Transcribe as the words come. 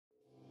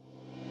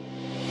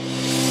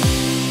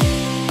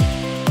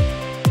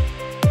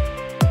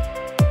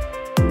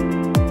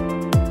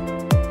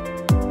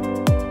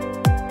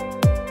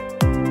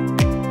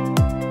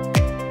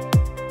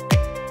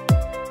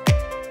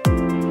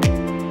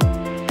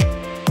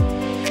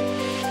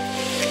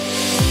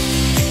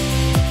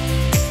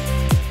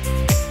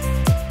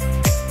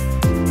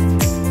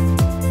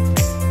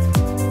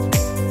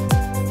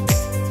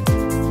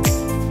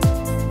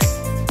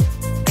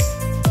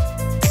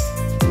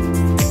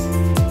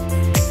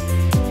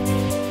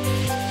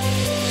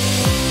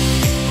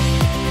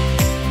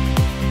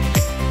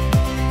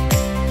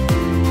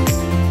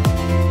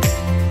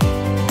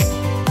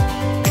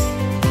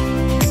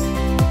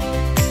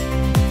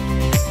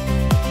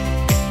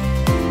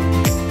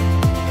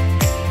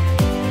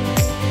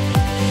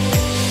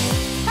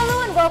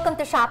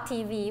Shop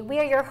TV. We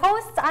are your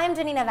hosts. I'm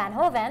Janina Van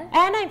Hoven.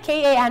 And I'm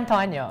K.A.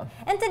 Antonio.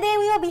 And today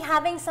we will be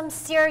having some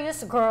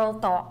serious girl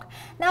talk.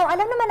 Now,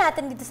 alam naman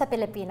natin dito sa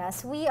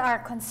Pilipinas, we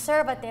are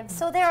conservative,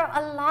 so there are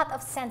a lot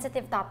of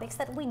sensitive topics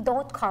that we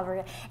don't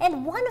cover.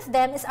 And one of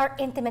them is our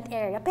intimate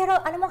area.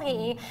 Pero alam mo,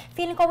 K.A.,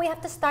 feeling ko we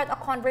have to start a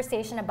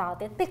conversation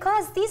about it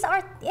because these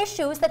are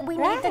issues that we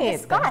need to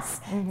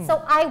discuss. So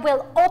I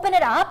will open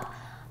it up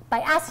by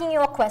asking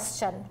you a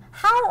question.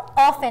 How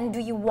often do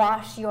you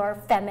wash your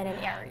feminine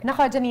area?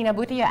 Nako, Janina,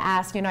 buti you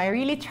asked. You know, I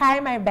really try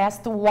my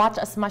best to watch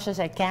as much as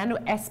I can,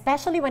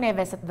 especially when I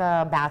visit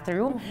the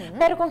bathroom.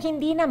 Pero kung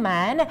hindi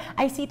naman,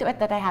 I see to it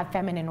that I have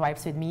feminine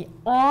wipes with me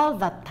all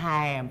the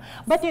time.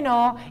 But you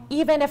know,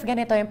 even if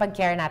ganito yung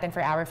pag-care natin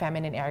for our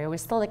feminine area, we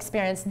still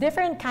experience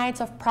different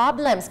kinds of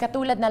problems,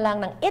 katulad na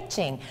lang ng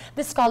itching,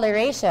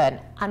 discoloration,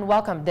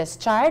 unwelcome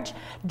discharge,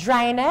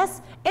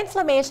 dryness,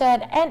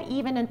 inflammation, and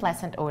even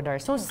unpleasant odor.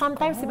 So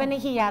sometimes, diba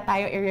nahiya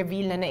tayo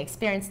i-reveal na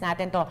na-experience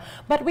natin to,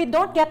 but we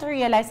don't get to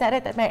realize that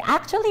it may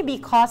actually be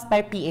caused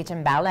by pH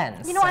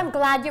imbalance. You know, I'm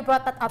glad you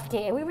brought that up,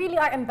 Kay. We really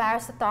are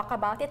embarrassed to talk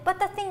about it, but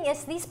the thing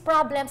is, these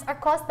problems are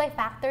caused by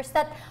factors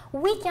that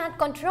we can't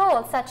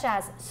control, such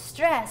as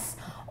stress,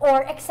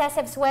 or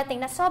excessive sweating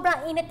na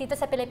sobrang init dito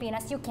sa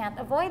Pilipinas, you can't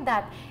avoid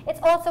that. It's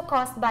also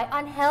caused by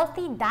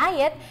unhealthy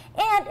diet,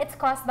 and it's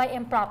caused by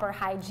improper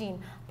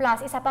hygiene.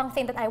 Plus, isa pang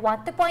thing that I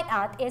want to point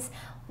out is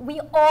we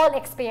all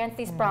experience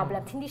these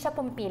problems. Hindi siya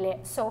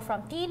pumipili. So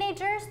from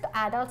teenagers to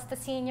adults to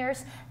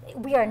seniors,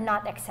 we are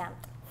not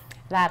exempt.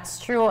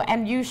 That's true.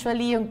 And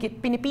usually, yung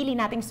pinipili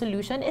nating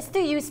solution is to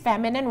use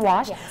feminine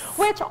wash,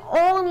 which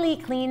only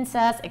cleans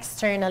us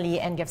externally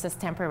and gives us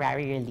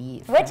temporary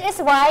relief. Which is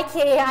why,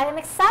 Kay, I am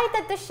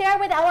excited to share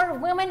with our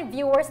women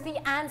viewers the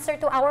answer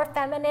to our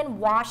feminine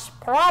wash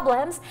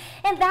problems,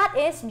 and that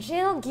is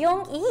Jil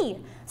Gyung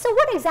Yi. So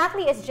what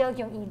exactly is Jil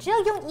Gyung Yi?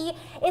 Jil Gyung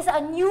Yi is a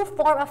new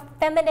form of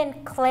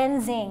feminine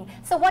cleansing.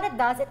 So what it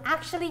does, it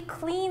actually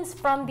cleans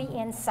from the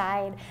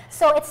inside.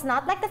 So it's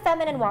not like the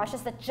feminine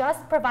washes that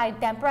just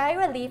provide temporary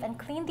relief and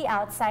clean the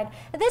outside.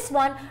 This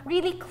one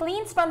really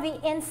cleans from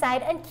the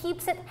inside and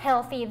keeps it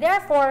healthy,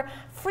 therefore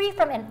free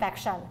from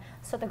infection.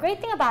 So the great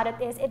thing about it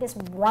is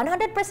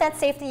 100%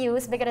 safe to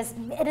use because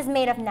it is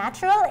made of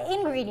natural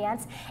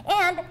ingredients,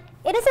 and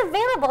it is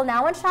available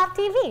now on Shop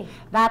TV.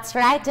 That's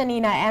right,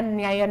 Janina.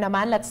 And ngayon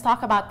naman, let's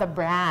talk about the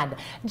brand.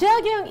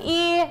 Jil Gyung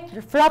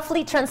Yi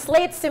roughly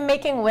translates to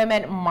making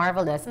women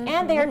marvelous,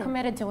 and they are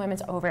committed to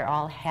women's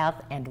overall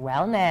health and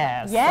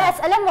wellness.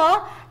 Yes, alam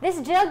mo, this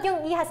Jil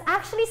Gyung Yi has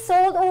actually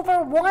sold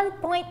over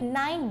 1.9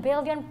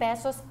 billion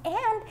pesos,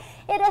 and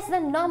it is the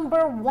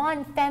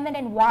 #1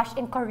 feminine wash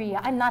in Korea.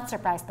 I'm not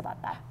surprised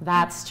about that.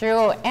 That's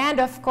true. And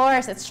of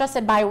course, it's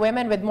trusted by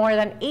women with more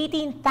than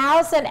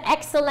 18,000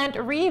 excellent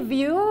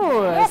reviews.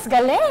 Yes,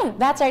 galing.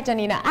 That's right,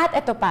 Janina. At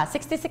ito pa,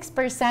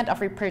 66%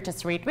 of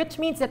repurchase rate, which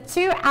means that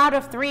 2 out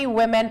of 3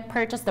 women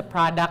purchase the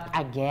product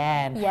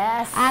again.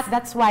 Yes. At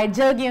that's why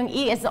Jil Gyung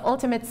Yi is the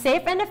ultimate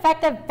safe and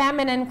effective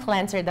feminine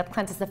cleanser that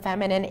cleanses the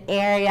feminine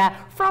area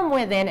from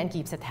within and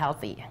keeps it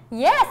healthy.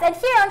 Yes, and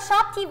here on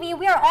Shop TV,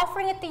 we are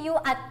offering it to you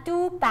at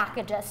 2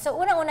 packages. So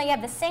una-una, you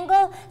have the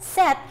single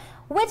set,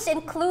 which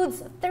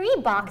includes 3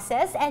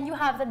 boxes, and you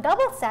have the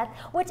double set,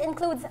 which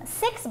includes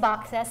 6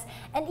 boxes,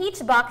 and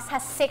each box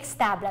has 6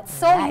 tablets.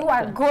 So you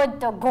are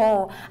good to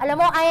go. Alam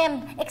mo, I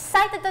am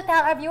excited to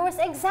tell our viewers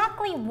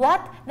exactly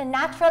what the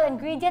natural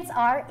ingredients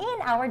are in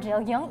our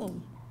Jil Gyung Yi.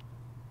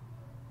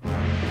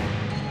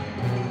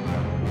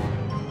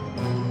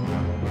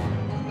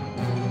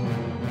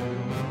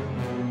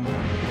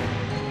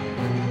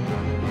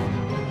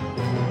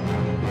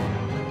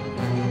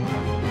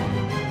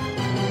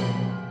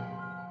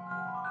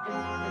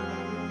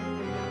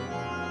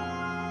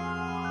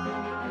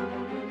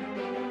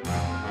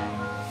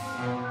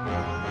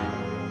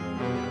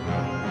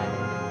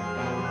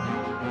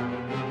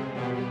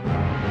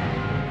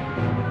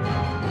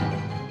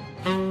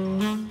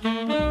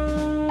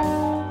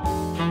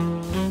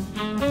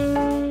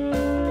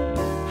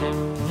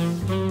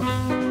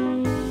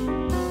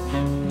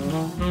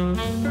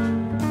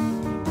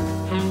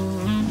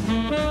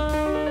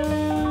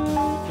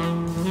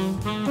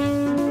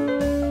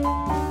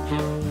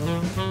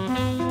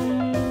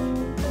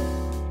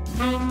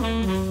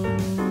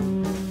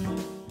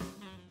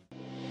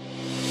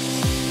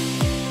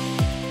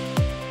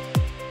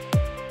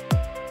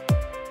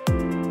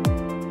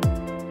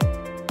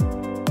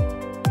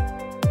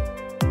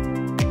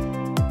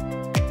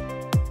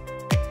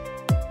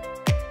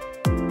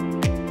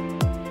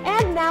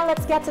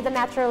 Let's get to the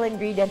natural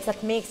ingredients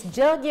that makes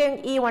Jil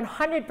Gyung Yi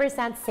 100%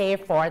 safe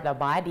for the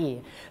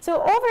body.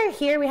 So over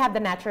here, we have the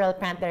natural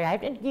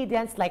plant-derived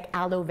ingredients like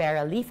aloe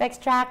vera leaf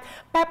extract,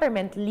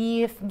 peppermint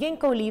leaf,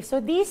 ginkgo leaf. So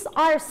these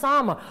are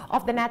some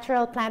of the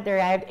natural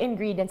plant-derived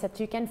ingredients that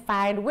you can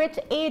find, which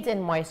aids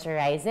in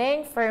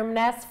moisturizing,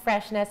 firmness,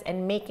 freshness,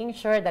 and making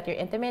sure that your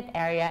intimate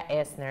area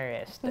is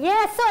nourished.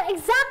 Yeah, so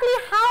exactly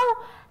how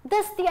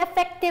does the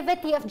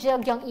effectivity of Jil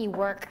Gyung Yi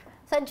work?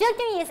 So Jil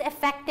Gyung Yi is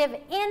effective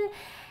in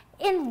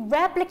in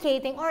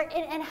replicating or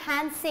in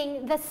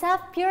enhancing the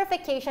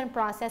self-purification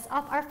process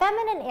of our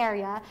feminine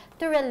area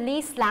to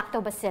release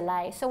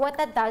lactobacilli. So what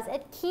that does,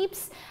 it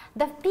keeps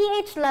the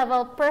pH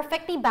level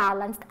perfectly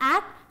balanced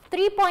at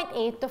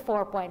 3.8 to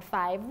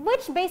 4.5,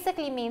 which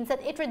basically means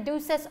that it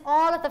reduces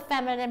all of the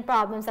feminine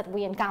problems that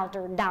we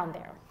encounter down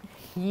there.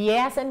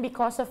 Yes, and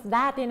because of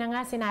that, yun na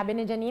nga sinabi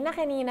ni Janina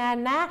kanina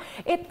na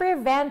it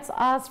prevents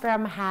us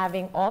from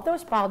having all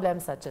those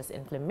problems such as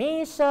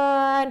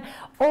inflammation,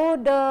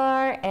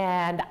 odor,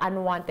 and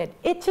unwanted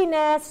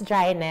itchiness,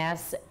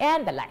 dryness,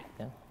 and the like.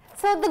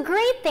 So the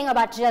great thing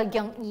about Jil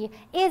Gyung Yi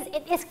is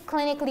it is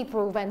clinically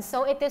proven,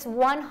 so it is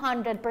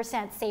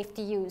 100% safe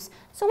to use.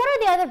 So what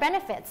are the other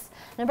benefits?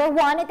 Number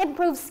one, it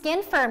improves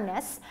skin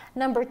firmness.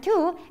 Number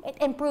two, it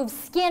improves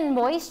skin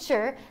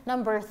moisture.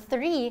 Number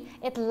three,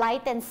 it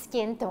lightens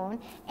skin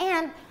tone.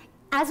 And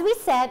as we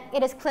said,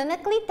 it is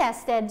clinically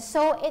tested,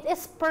 so it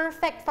is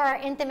perfect for our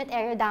intimate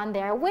area down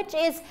there, which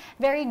is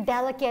very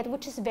delicate,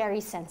 which is very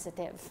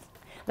sensitive.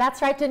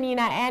 That's right,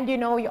 Janina. And you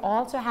know, we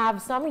also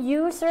have some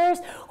users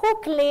who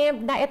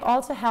claim that it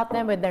also helped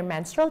them with their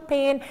menstrual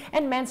pain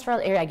and menstrual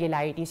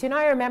irregularities. You know,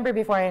 I remember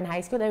before in high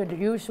school, I would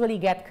usually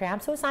get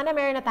cramps. So sana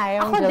meron na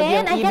tayong Ako Jil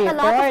din, Gyung I Yi get a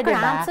lot before, of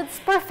cramps. diba? It's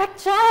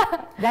perfect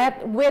siya.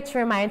 That which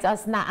reminds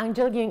us na ang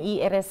Jil Gyung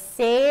Yi, it is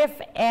safe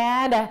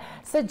and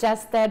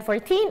suggested for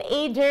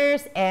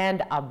teenagers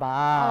and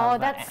above. Oh,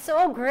 that's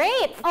so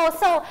great. Oh,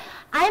 so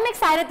I'm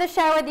excited to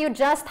share with you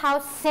just how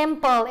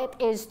simple it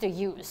is to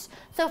use.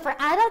 So for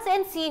adults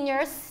and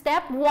seniors,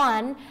 step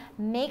one,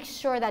 make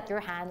sure that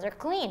your hands are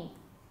clean.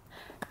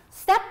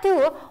 Step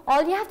two,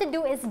 all you have to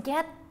do is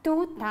get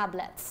 2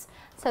 tablets.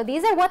 So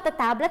these are what the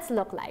tablets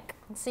look like.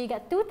 So you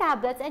get 2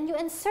 tablets and you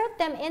insert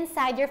them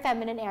inside your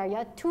feminine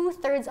area,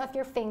 2/3 of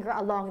your finger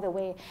along the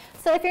way.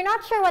 So if you're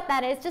not sure what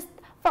that is, just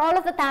for all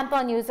of the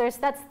tampon users,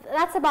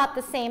 that's about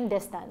the same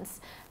distance.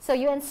 So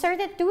you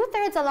insert it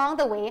 2/3 along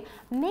the way,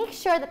 make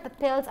sure that the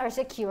pills are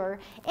secure.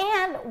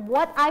 And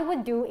what I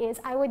would do is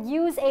I would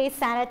use a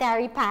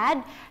sanitary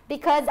pad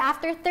because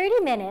after 30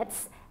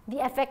 minutes,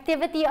 the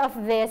effectivity of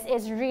this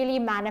is really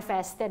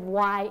manifested.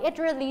 Why? It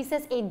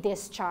releases a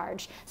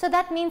discharge. So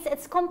that means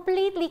it's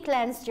completely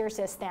cleansed your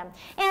system.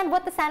 And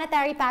what the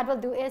sanitary pad will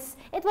do is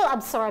it will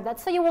absorb that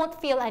so you won't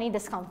feel any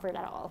discomfort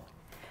at all.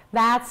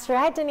 That's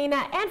right,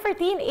 Janina. And for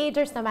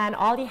teenagers naman,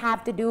 all you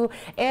have to do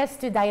is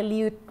to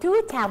dilute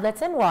 2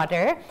 tablets in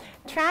water,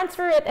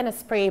 transfer it in a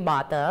spray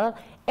bottle,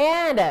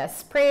 and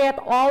spray it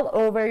all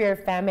over your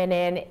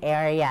feminine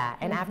area.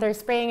 And after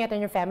spraying it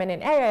in your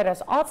feminine area, it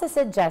is also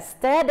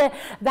suggested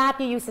that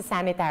you use a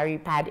sanitary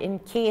pad in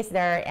case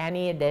there are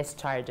any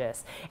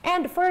discharges.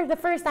 And for the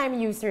first-time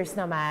users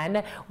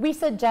naman, we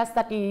suggest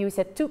that you use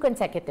it 2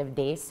 consecutive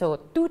days.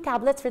 So 2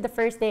 tablets for the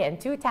first day and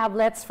 2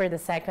 tablets for the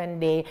second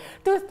day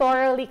to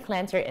thoroughly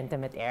cleanse your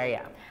intimate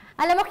area.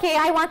 Alam mo, Kay,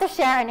 I want to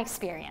share an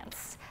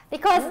experience.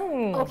 Because,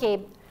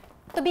 okay,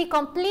 to be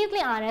completely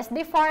honest,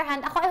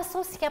 beforehand, I was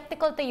so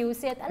skeptical to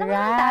use it. Alam mo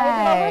naman tayo,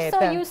 diba? We're so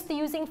used to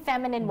using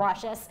feminine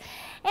washes.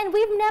 And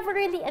we've never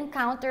really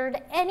encountered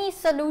any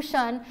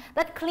solution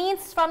that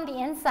cleans from the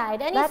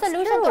inside, any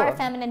solution to our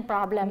feminine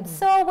problems.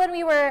 So when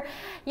we were,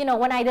 you know,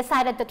 when I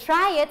decided to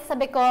try it,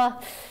 sabi ko,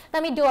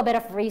 let me do a bit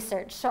of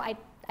research. So I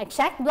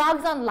checked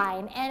blogs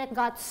online and it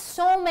got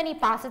so many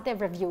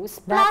positive reviews.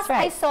 Plus,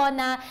 I saw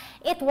na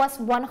it was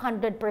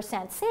 100%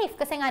 safe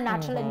kasi nga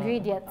natural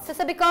ingredient. So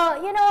sabi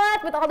ko, you know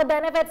what, with all the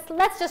benefits,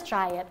 let's just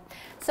try it.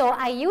 So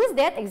I used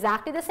it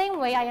exactly the same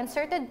way. I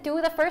inserted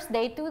 2 the first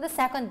day, 2 the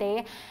second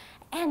day.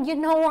 And you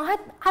know what?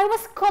 I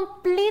was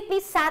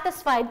completely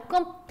satisfied,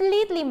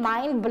 completely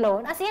mind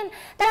blown. As in,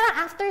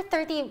 after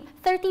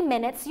 30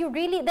 minutes,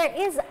 there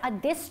is a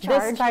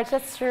discharge. Discharge,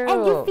 that's true.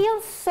 And you feel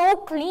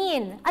so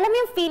clean. Alam mo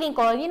yung feeling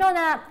ko, you know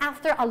na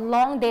after a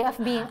long day of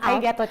being out, I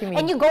get what you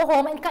mean. and you go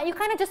home and you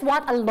kind of just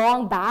want a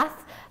long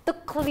bath to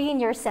clean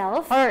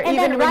yourself. Or and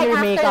even then right your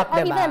after, makeup, or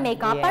diba? even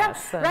makeup.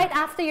 Yes. Parang right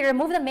after you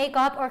remove the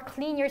makeup or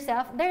clean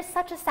yourself, there's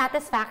such a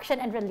satisfaction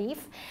and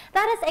relief.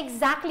 That is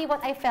exactly what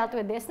I felt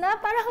with this. Na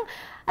parang,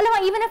 alam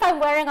mo, even if I'm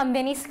wearing a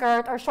mini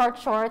skirt or short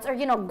shorts or,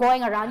 you know,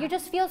 going around, you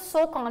just feel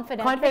so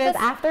confident. Confident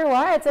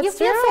afterwards, it's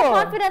true. You feel so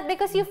confident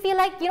because you feel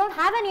like you don't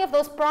have any of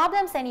those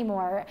problems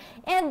anymore.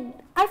 And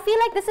I feel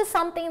like this is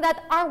something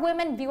that our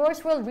women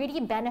viewers will really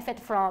benefit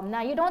from.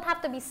 Now, you don't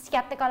have to be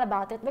skeptical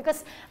about it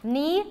because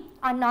me,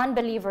 a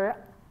non-believer,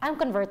 I'm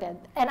converted.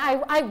 And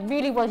I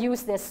really will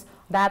use this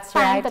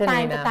time to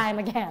time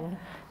again.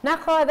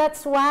 Nako,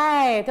 that's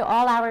why to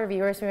all our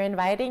viewers, we're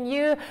inviting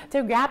you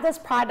to grab this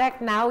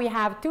product now. We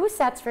have 2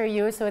 sets for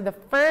you. So the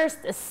first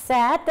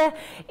set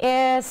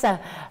is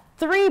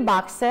 3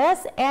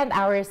 boxes, and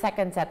our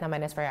second set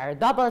naman is for our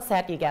double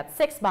set. You get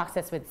 6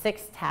 boxes with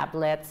 6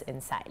 tablets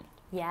inside.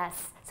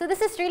 Yes. So this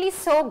is really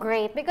so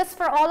great because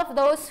for all of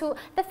those who,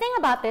 the thing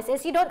about this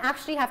is you don't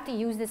actually have to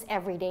use this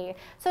every day.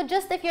 So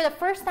just if you're the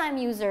first time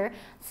user,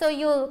 so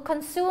you'll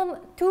consume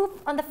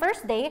 2 on the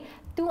first day,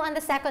 2 on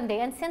the second day,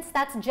 and since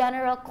that's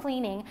general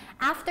cleaning,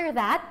 after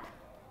that,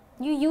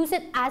 you use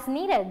it as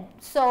needed.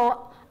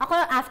 So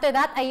after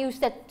that, I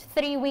used it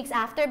 3 weeks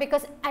after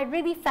because I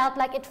really felt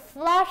like it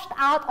flushed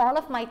out all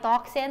of my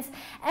toxins,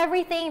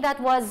 everything that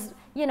was,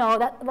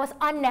 that was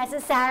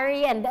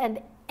unnecessary and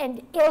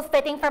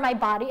ill-fitting for my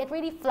body. It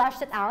really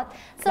flushed it out.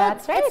 So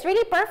That's right. It's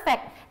really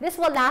perfect. This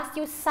will last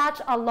you such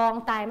a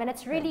long time, and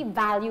it's really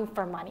value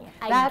for money.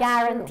 I That's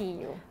guarantee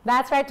true. you.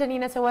 That's right,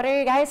 Janina. So what are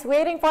you guys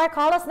waiting for?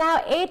 Call us now,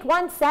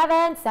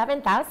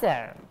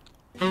 817-7000.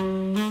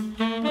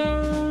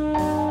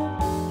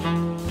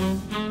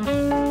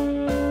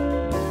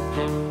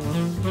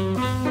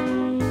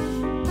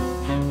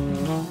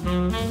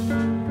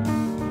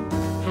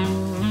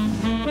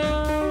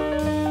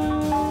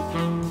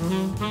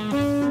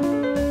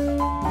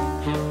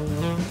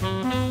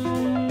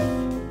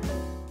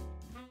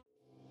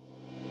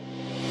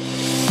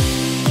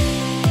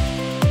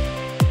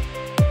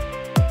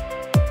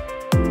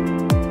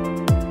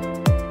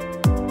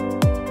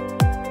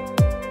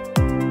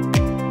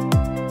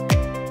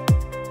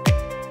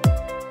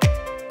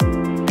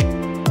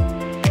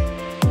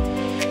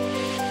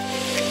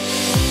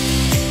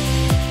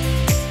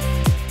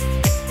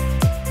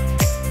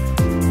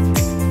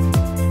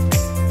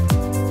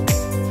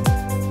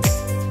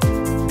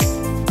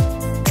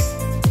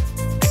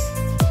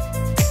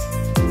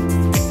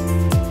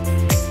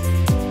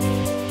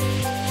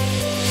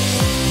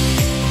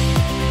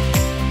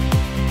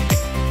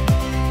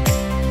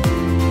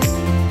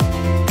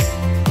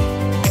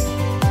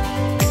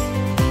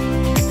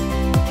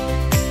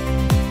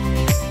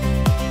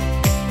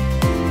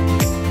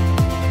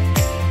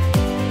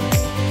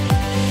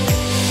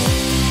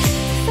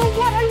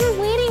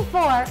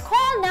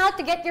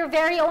 To get your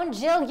very own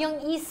Jil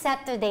Gyung Yi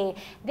set today.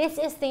 This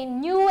is the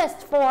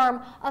newest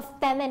form of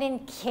feminine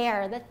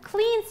care that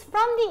cleans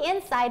from the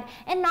inside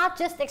and not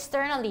just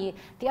externally.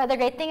 The other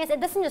great thing is it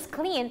doesn't just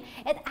clean,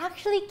 it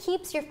actually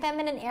keeps your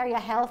feminine area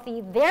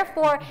healthy.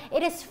 Therefore,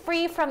 it is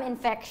free from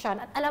infection.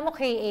 At alam mo,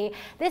 KA,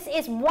 this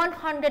is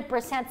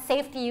 100%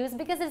 safe to use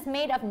because it's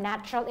made of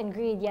natural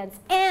ingredients,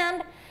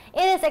 and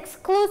it is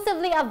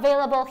exclusively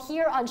available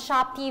here on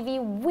Shop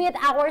TV with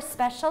our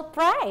special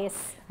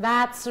price.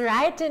 That's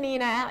right,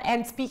 Janina.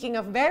 And speaking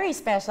of very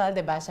special,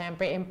 diba,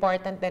 syempre,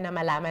 important din na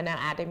malaman ng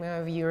ating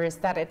mga viewers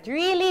that it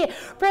really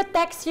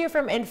protects you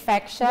from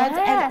infections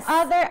and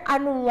other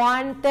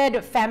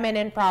unwanted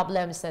feminine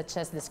problems such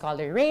as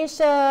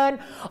discoloration,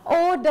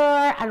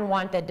 odor,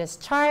 unwanted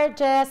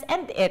discharges,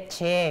 and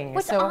itching.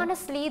 Which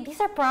honestly,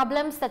 these are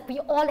problems that we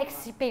all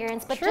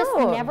experience but just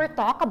never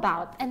talk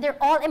about. And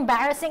they're all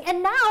embarrassing.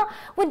 And now,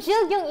 with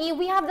Jil Gyung Yi,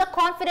 we have the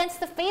confidence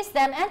to face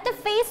them and to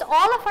face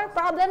all of our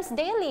problems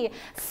daily.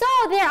 So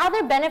there are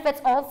other benefits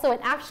also. It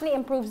actually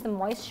improves the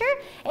moisture,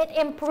 it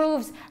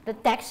improves the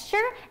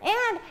texture,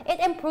 and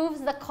it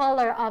improves the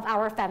color of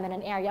our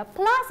feminine area.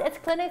 Plus, it's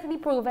clinically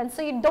proven,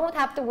 so you don't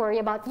have to worry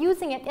about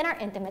using it in our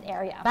intimate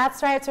area.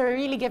 That's right. So we're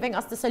really giving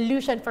us the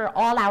solution for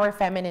all our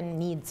feminine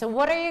needs. So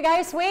what are you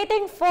guys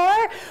waiting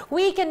for?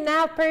 We can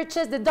now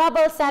purchase the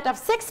double set of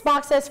 6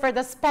 boxes for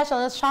the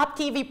special Shop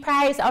TV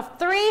price of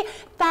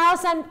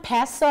 3,000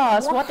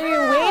 pesos. Wow. What are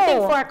you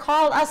waiting for?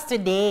 Call us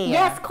today.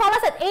 Yes, call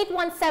us at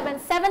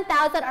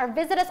 817-7000 or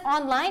visit us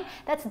online.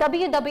 That's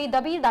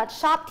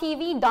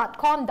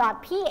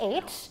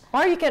www.shoptv.com.ph.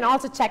 Or you can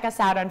also check us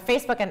out on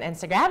Facebook and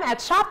Instagram at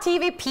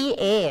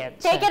ShopTVPH.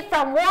 Take it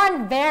from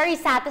one very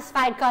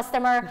satisfied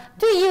customer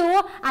to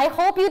you. I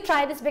hope you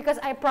try this because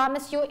I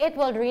promise you it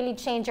will really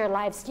change your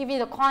lives, give you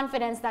the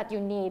confidence that you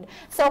need.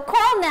 So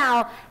call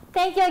now.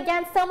 Thank you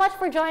again so much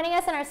for joining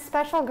us in our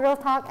special Girl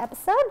Talk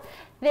episode.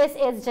 This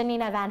is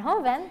Janina Van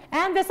Hoven.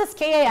 And this is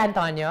K.A.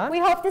 Antonio. We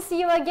hope to see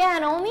you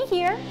again only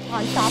here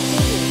on Shop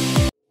TV.